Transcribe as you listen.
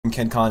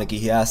Ken Konecki.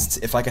 He asks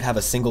if I could have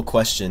a single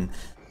question,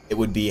 it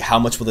would be how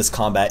much will this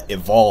combat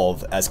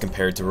evolve as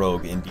compared to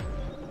Rogue in Deep?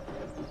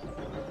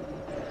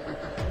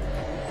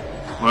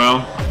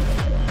 Well,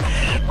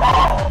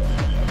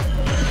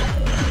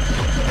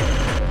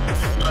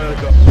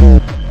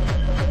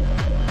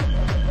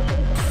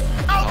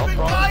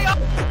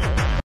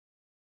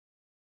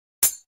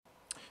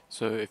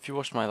 so if you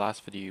watched my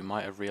last video, you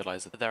might have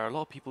realized that there are a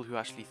lot of people who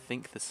actually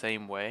think the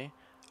same way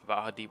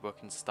about how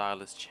Deepwoken's style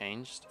has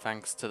changed,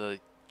 thanks to the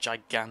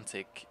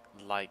gigantic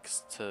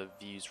likes to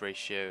views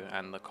ratio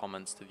and the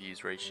comments to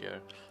views ratio,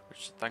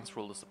 which thanks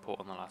for all the support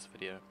on the last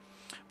video.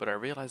 But I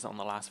realized that on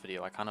the last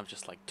video I kind of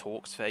just like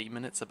talked for 8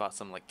 minutes about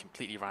some like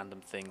completely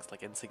random things,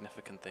 like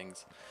insignificant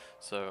things.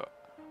 So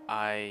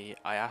I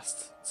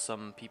asked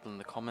some people in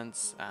the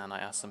comments, and I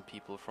asked some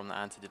people from the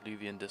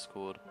Antediluvian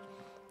Discord,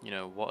 you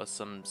know, what are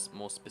some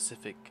more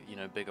specific, you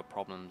know, bigger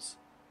problems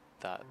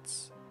that,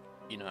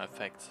 you know,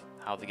 affect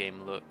how the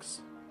game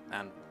looks,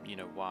 and, you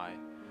know, why.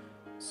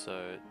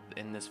 So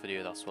in this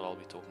video, that's what I'll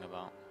be talking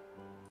about.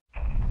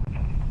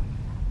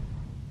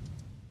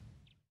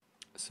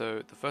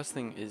 So the first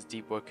thing is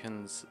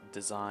Deepwoken's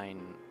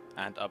design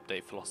and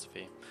update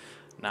philosophy.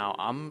 Now,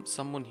 I'm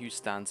someone who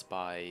stands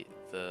by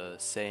the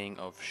saying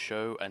of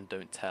show and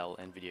don't tell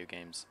in video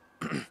games.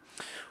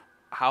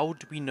 How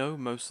do we know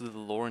most of the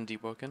lore in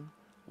Deepwoken?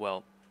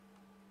 Well,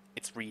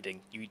 it's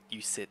reading.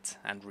 You sit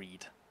and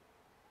read.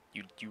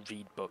 You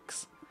read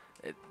books.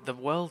 The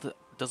world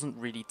doesn't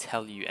really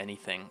tell you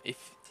anything.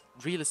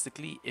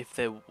 Realistically, if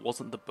there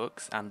wasn't the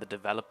books and the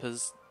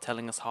developers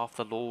telling us half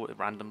the lore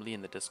randomly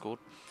in the Discord,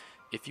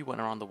 if you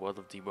went around the world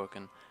of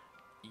Deepwoken,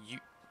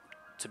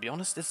 to be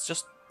honest,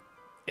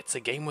 it's a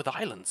game with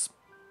islands.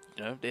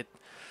 You know, it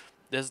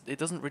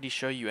doesn't really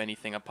show you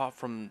anything apart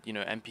from, you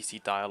know,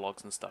 NPC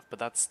dialogues and stuff, but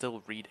that's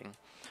still reading.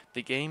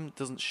 The game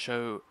doesn't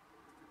show.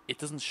 It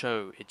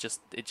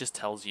just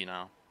tells you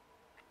now.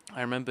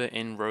 I remember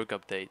in Rogue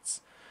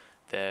updates,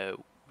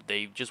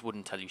 they just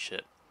wouldn't tell you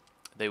shit.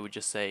 They would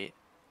just say,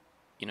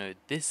 you know,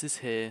 this is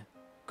here,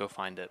 go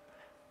find it.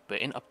 But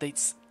in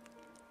updates,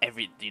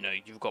 you know,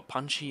 you've got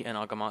Punchy and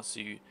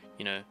Agamatsu,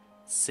 you know,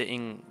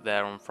 sitting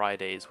there on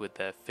Fridays with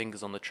their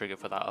fingers on the trigger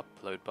for that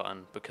upload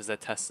button because they're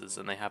testers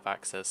and they have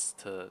access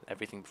to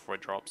everything before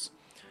it drops.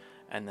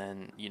 And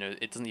then, you know,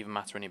 it doesn't even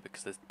matter anymore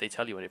because they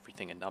tell you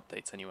everything in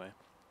updates anyway.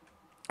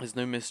 There's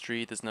no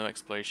mystery, there's no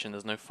exploration,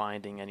 there's no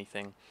finding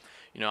anything.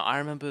 You know, I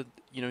remember,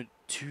 you know,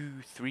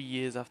 2-3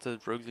 years after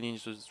Rogue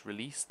Lineage was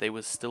released, they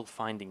were still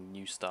finding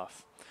new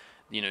stuff.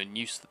 You know,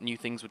 new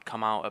things would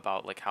come out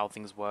about like how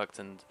things worked,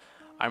 and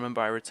I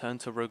remember I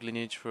returned to Rogue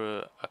Lineage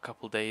for a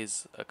couple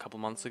days, a couple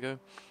months ago,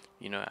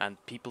 you know,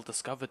 and people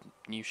discovered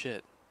new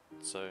shit.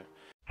 So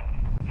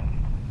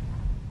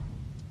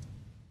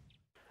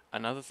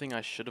another thing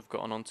I should have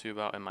gotten onto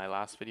about in my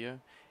last video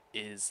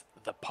is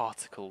the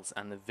particles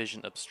and the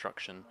vision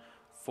obstruction.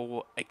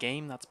 For a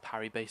game that's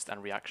parry based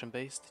and reaction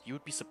based, you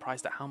would be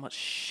surprised at how much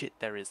shit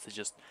there is to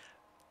just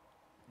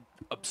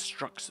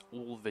obstruct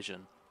all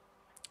vision.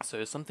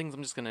 So some things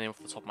I'm just gonna name off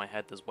the top of my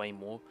head. There's way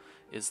more.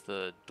 Is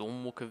the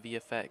Dawnwalker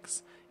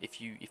VFX.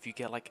 If you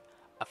get like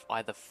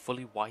either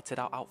fully whited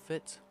out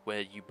outfit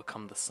where you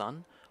become the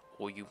sun,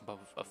 or you have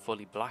a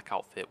fully black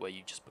outfit where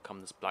you just become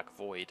this black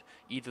void.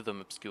 Either of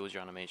them obscures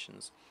your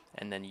animations.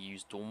 And then you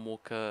use the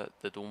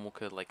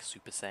Dawnwalker like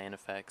Super Saiyan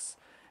effects,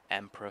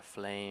 Emperor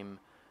Flame,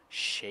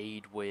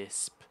 Shade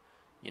Wisp,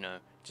 you know,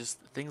 just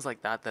things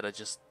like that that are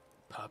just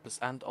purpose.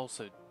 And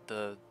also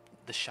the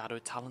shadow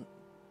talent,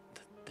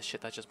 the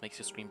shit that just makes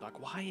your screen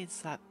black. Why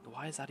is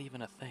that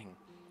even a thing?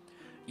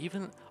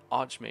 Even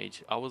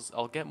Archmage,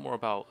 I'll get more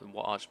about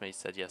what Archmage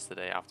said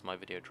yesterday after my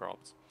video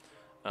dropped.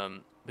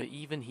 But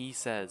even he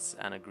says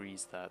and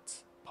agrees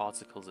that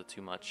particles are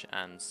too much,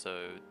 and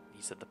so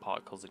he said the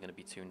particles are going to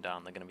be tuned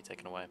down, they're going to be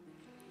taken away.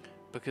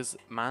 Because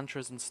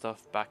mantras and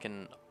stuff back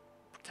in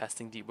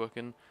testing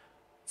Deepwoken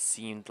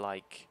seemed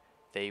like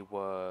they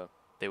were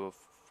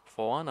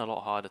for one, a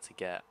lot harder to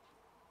get,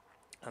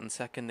 and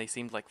second, they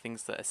seemed like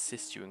things that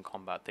assist you in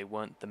combat. They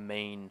weren't the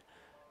main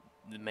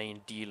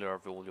dealer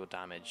of all your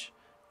damage.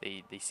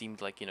 They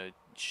seemed like, you know,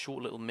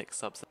 short little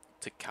mix-ups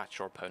to catch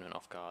your opponent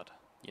off guard.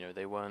 You know,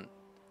 they weren't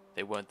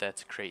there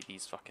to create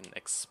these fucking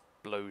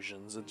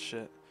explosions and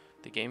shit.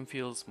 The game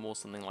feels more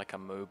something like a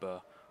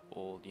MOBA,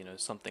 or, you know,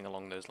 something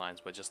along those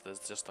lines, where there's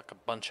just like a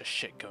bunch of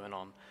shit going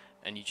on,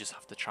 and you just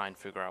have to try and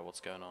figure out what's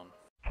going on.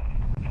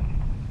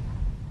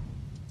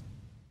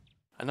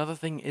 Another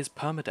thing is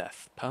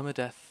Permadeath.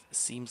 Permadeath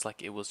seems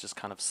like it was just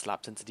kind of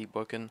slapped into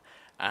Deepwoken,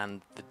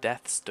 and the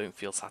deaths don't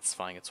feel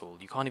satisfying at all.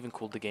 You can't even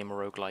call the game a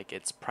roguelike,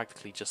 it's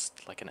practically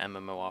just like an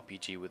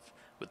MMORPG with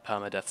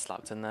Permadeath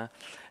slapped in there.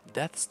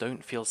 Deaths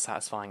don't feel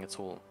satisfying at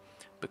all,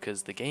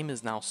 because the game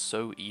is now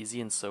so easy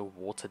and so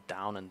watered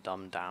down and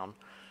dumbed down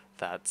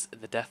that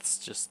the deaths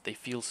just, they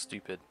feel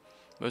stupid.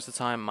 Most of the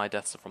time my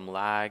deaths are from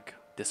lag,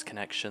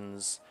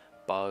 disconnections,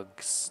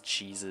 bugs,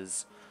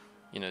 cheeses,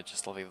 you know,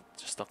 just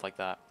stuff like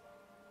that.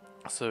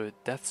 So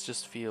deaths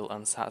just feel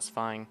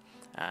unsatisfying,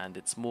 and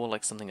it's more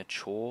like something a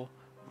chore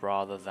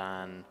rather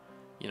than,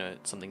 you know,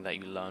 something that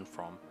you learn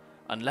from.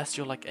 Unless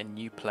you're like a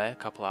new player, a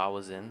couple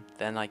hours in,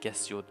 then I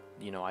guess you're,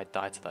 you know, I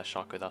died to that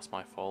shotgun, that's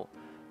my fault.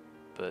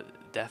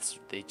 But deaths,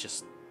 they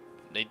just,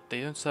 they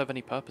don't serve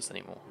any purpose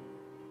anymore.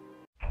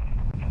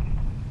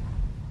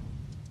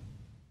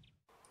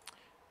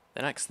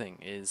 The next thing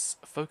is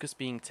focus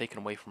being taken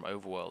away from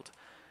Overworld.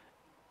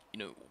 You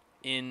know,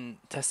 in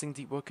testing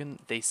Deepwoken,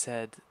 they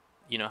said,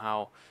 you know,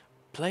 how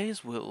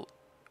players will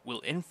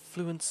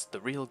influence the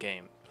real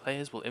game.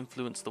 Players will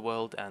influence the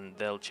world, and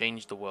they'll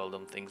change the world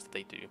on things that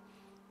they do.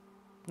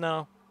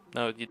 No,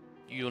 no,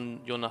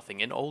 you're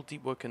nothing. In old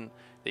Deepwoken,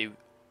 they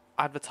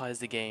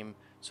advertised the game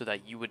so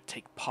that you would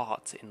take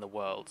part in the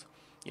world.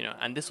 You know,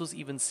 and this was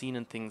even seen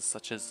in things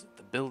such as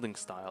the building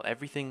style.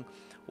 Everything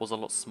was a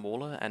lot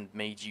smaller and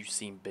made you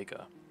seem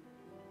bigger.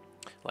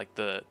 Like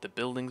the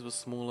buildings were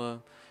smaller,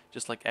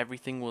 just like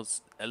everything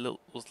was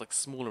like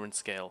smaller in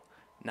scale.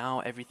 Now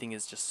everything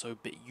is just so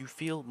big. You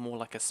feel more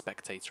like a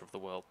spectator of the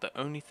world. The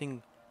only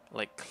thing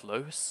like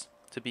close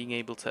to being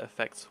able to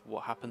affect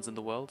what happens in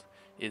the world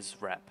is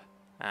rep,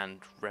 and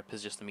rep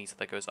is just a meter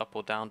that goes up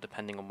or down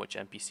depending on which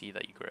NPC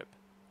that you grip.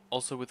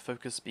 Also, with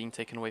focus being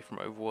taken away from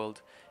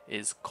Overworld,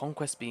 is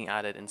conquest being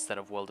added instead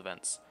of world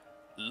events.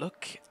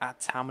 Look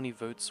at how many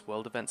votes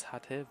world events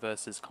had here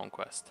versus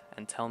conquest,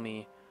 and tell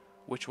me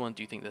which one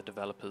do you think the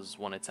developers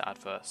wanted to add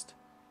first.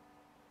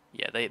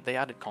 Yeah, they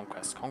added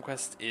conquest.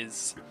 Conquest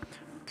is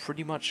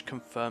pretty much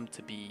confirmed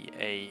to be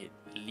a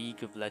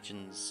League of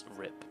Legends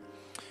rip.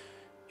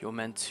 You're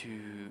meant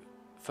to,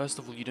 first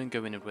of all, you don't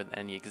go in with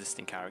any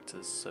existing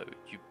characters, so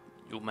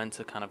you're meant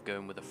to kind of go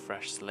in with a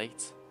fresh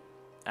slate,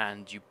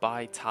 and you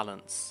buy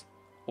talents,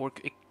 or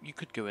you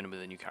could go in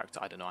with a new character.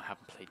 I don't know, I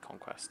haven't played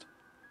Conquest,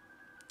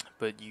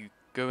 but you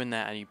go in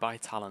there and you buy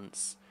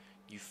talents,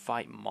 you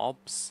fight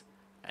mobs,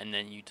 and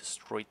then you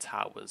destroy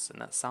towers,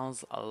 and that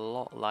sounds a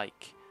lot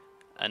like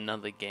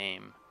another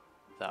game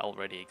that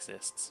already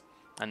exists.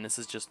 And this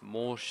is just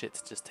more shit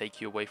to just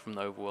take you away from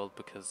the overworld,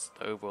 because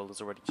the overworld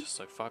is already just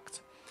so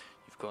fucked.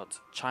 You've got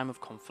Chime of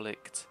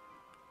Conflict,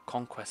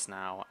 Conquest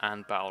now,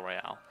 and Battle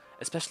Royale.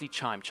 Especially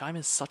Chime. Chime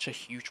is such a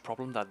huge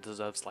problem that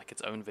deserves like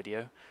its own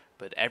video,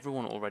 but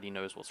everyone already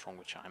knows what's wrong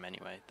with Chime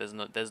anyway.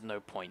 There's no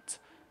point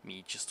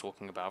me just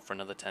talking about for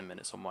another 10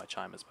 minutes on why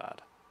Chime is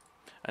bad.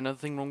 Another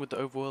thing wrong with the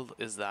overworld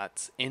is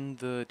that in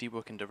the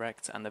Deepwoken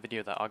Direct and the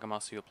video that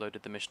Argamasu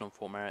uploaded, the mission on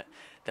Fort Merit,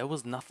 there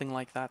was nothing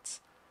like that.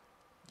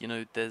 You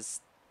know,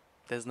 there's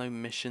no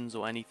missions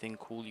or anything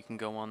cool you can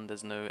go on.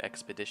 There's no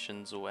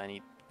expeditions or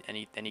any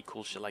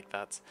cool shit like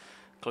that.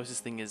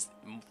 Closest thing is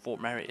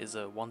Fort Merit is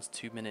a 1 to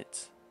 2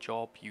 minute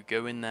job. You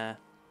go in there,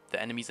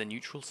 the enemies are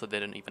neutral, so they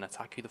don't even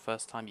attack you the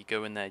first time. You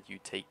go in there, you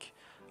take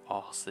a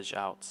hostage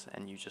out,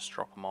 and you just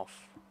drop them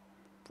off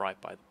right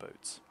by the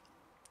boats.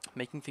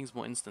 Making things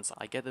more instant.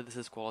 I get that this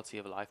is quality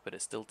of life, but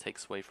it still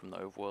takes away from the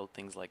overworld.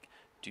 Things like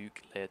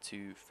Duke, Layer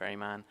 2,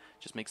 Ferryman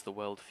just makes the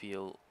world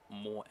feel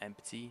more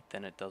empty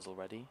than it does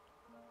already.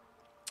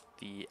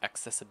 The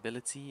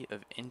accessibility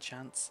of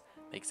enchants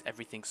makes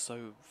everything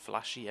so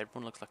flashy.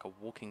 Everyone looks like a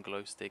walking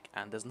glow stick,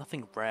 and there's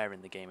nothing rare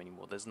in the game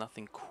anymore. There's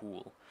nothing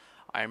cool.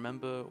 I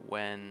remember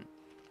when,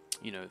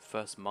 you know,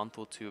 first month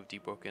or two of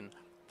Deepwoken,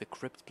 the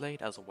Crypt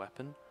Blade as a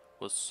weapon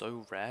was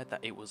so rare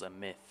that it was a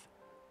myth.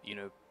 You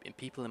know,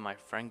 people in my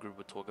friend group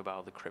would talk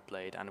about the Crypt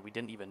Blade, and we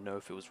didn't even know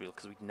if it was real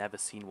because we'd never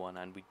seen one,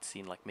 and we'd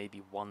seen like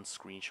maybe one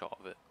screenshot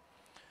of it.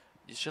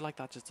 Shit like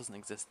that just doesn't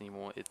exist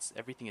anymore.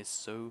 Everything is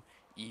so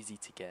easy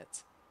to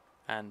get.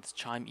 And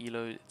Chime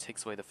Elo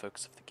takes away the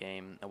focus of the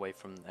game, away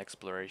from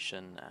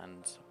exploration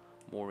and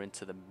more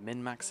into the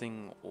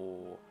min-maxing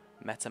or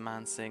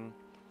metamancing.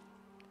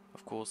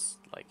 Of course,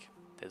 like,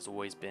 there's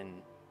always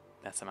been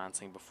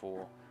metamancing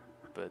before,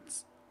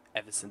 but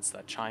ever since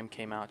that Chime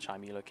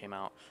Elo came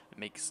out, it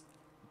makes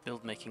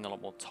build making a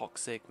lot more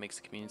toxic, makes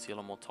the community a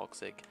lot more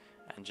toxic,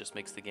 and just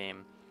makes the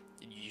game,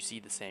 you see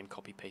the same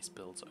copy-paste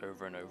builds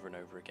over and over and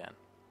over again.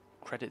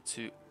 Credit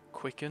to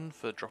Quicken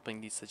for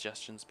dropping these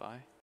suggestions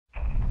by.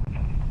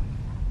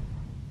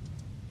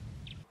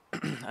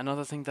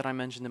 Another thing that I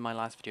mentioned in my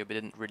last video but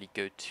didn't really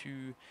go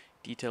too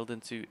detailed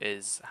into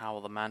is how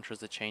the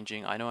mantras are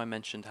changing. I know I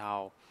mentioned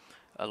how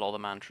a lot of the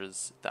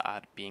mantras that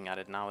are being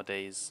added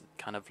nowadays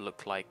kind of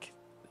look like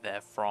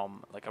they're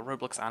from like a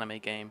Roblox anime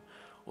game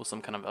or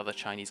some kind of other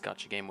Chinese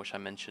gacha game, which I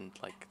mentioned,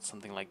 like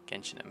something like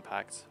Genshin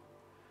Impact.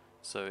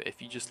 So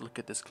if you just look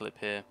at this clip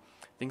here,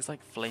 things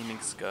like Flaming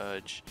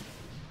Scourge,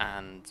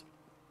 and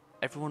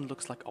everyone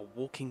looks like a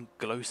walking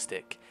glow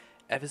stick.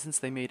 Ever since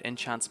they made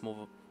enchants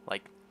more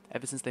like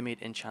ever since they made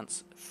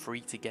enchants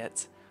free to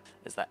get,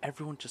 is that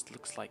everyone just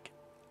looks like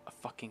a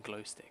fucking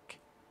glow stick.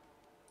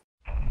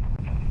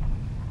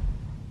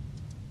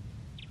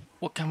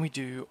 What can we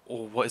do,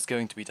 or what is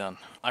going to be done?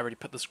 I already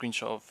put the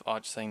screenshot of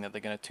Arch saying that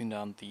they're going to tune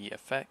down the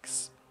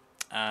effects,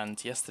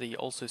 and yesterday he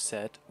also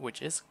said,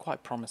 which is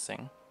quite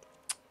promising,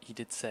 he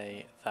did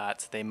say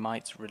that they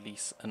might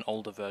release an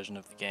older version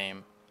of the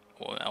game,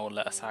 or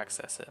let us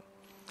access it.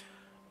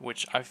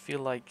 Which I feel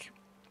like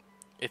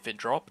if it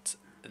dropped,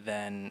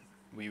 then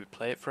we would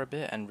play it for a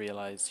bit and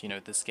realize, you know,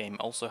 this game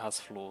also has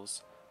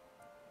flaws.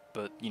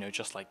 but you know,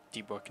 just like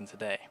Deepwoken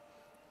today.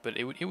 But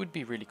it would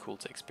be really cool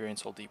to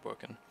experience all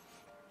Deepwoken.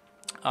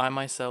 I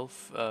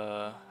myself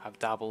have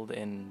dabbled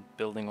in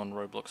building on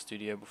Roblox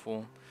Studio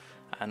before,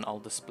 and I'll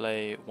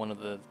display one of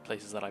the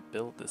places that I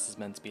built. This is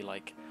meant to be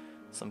like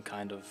some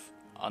kind of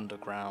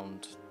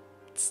underground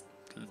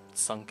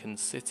sunken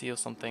city or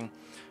something,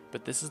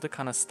 but this is the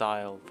kind of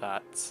style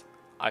that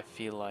I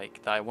feel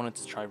like that I wanted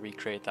to try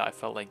recreate, that I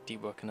felt like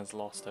Deepwoken has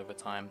lost over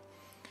time.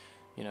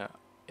 You know,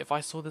 if I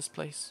saw this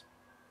place,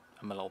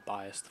 I'm a little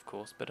biased of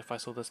course, but if I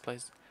saw this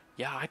place,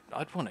 yeah,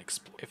 I'd want to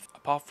explore. If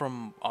apart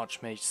from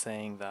Archmage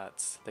saying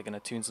that they're gonna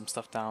tune some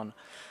stuff down,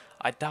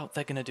 I doubt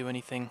they're gonna do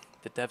anything.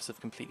 The devs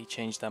have completely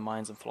changed their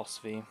minds and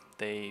philosophy.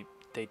 They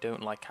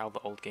don't like how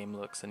the old game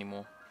looks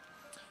anymore.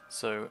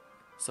 So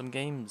some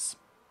games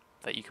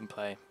that you can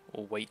play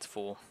or wait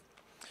for.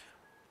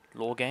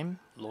 Lore Game.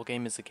 Lore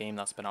Game is a game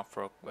that's been out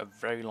for a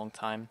very long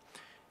time.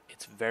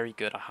 It's very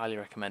good. I highly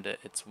recommend it.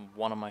 It's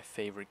one of my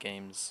favorite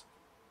games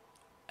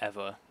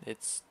ever.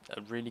 It's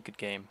a really good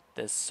game.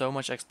 There's so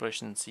much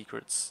exploration and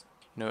secrets.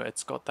 You know,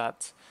 it's got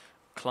that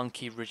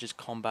clunky, rigid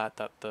combat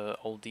that the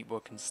old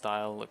Deepwoken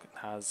style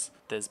has.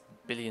 There's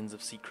billions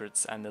of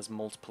secrets and there's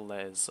multiple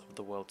layers of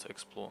the world to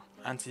explore.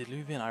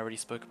 Antediluvian, I already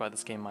spoke about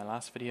this game in my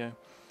last video.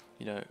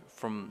 You know,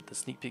 from the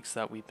sneak peeks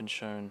that we've been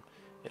shown,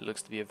 it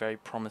looks to be a very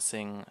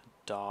promising,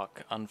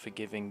 dark,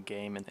 unforgiving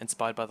game, and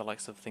inspired by the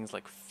likes of things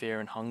like Fear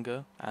and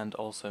Hunger, and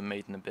also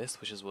Made in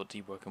Abyss, which is what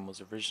Deepwoken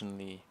was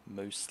originally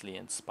mostly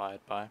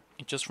inspired by.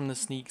 Just from the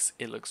sneaks,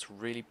 it looks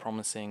really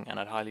promising, and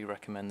I'd highly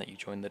recommend that you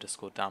join the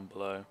Discord down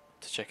below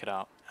to check it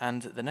out.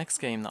 And the next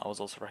game that I was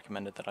also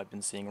recommended that I've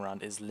been seeing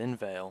around is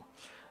Linvale.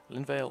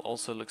 Linvale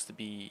also looks to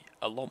be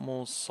a lot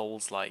more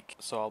Souls-like,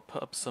 so I'll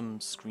put up some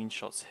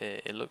screenshots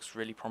here. It looks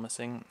really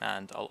promising,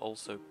 and I'll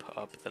also put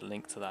up the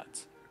link to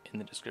that in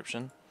the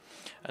description.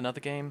 Another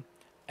game,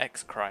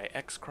 Xcry.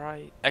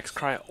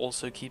 Xcry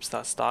also keeps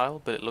that style,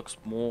 but it looks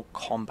more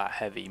combat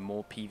heavy,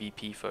 more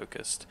PvP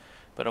focused.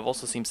 But I've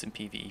also seen some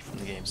PvE from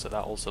the game, so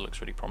that also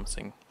looks really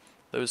promising.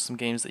 Those are some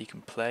games that you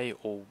can play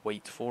or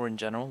wait for in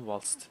general,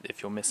 whilst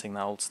if you're missing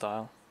that old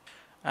style.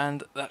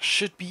 And that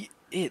should be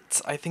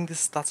it. I think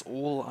that's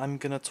all I'm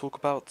gonna talk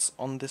about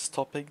on this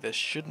topic. There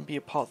shouldn't be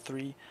a part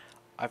 3.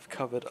 I've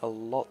covered a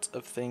lot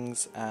of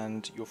things,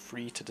 and you're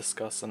free to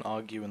discuss and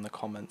argue in the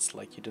comments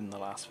like you did in the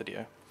last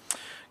video.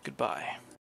 Goodbye.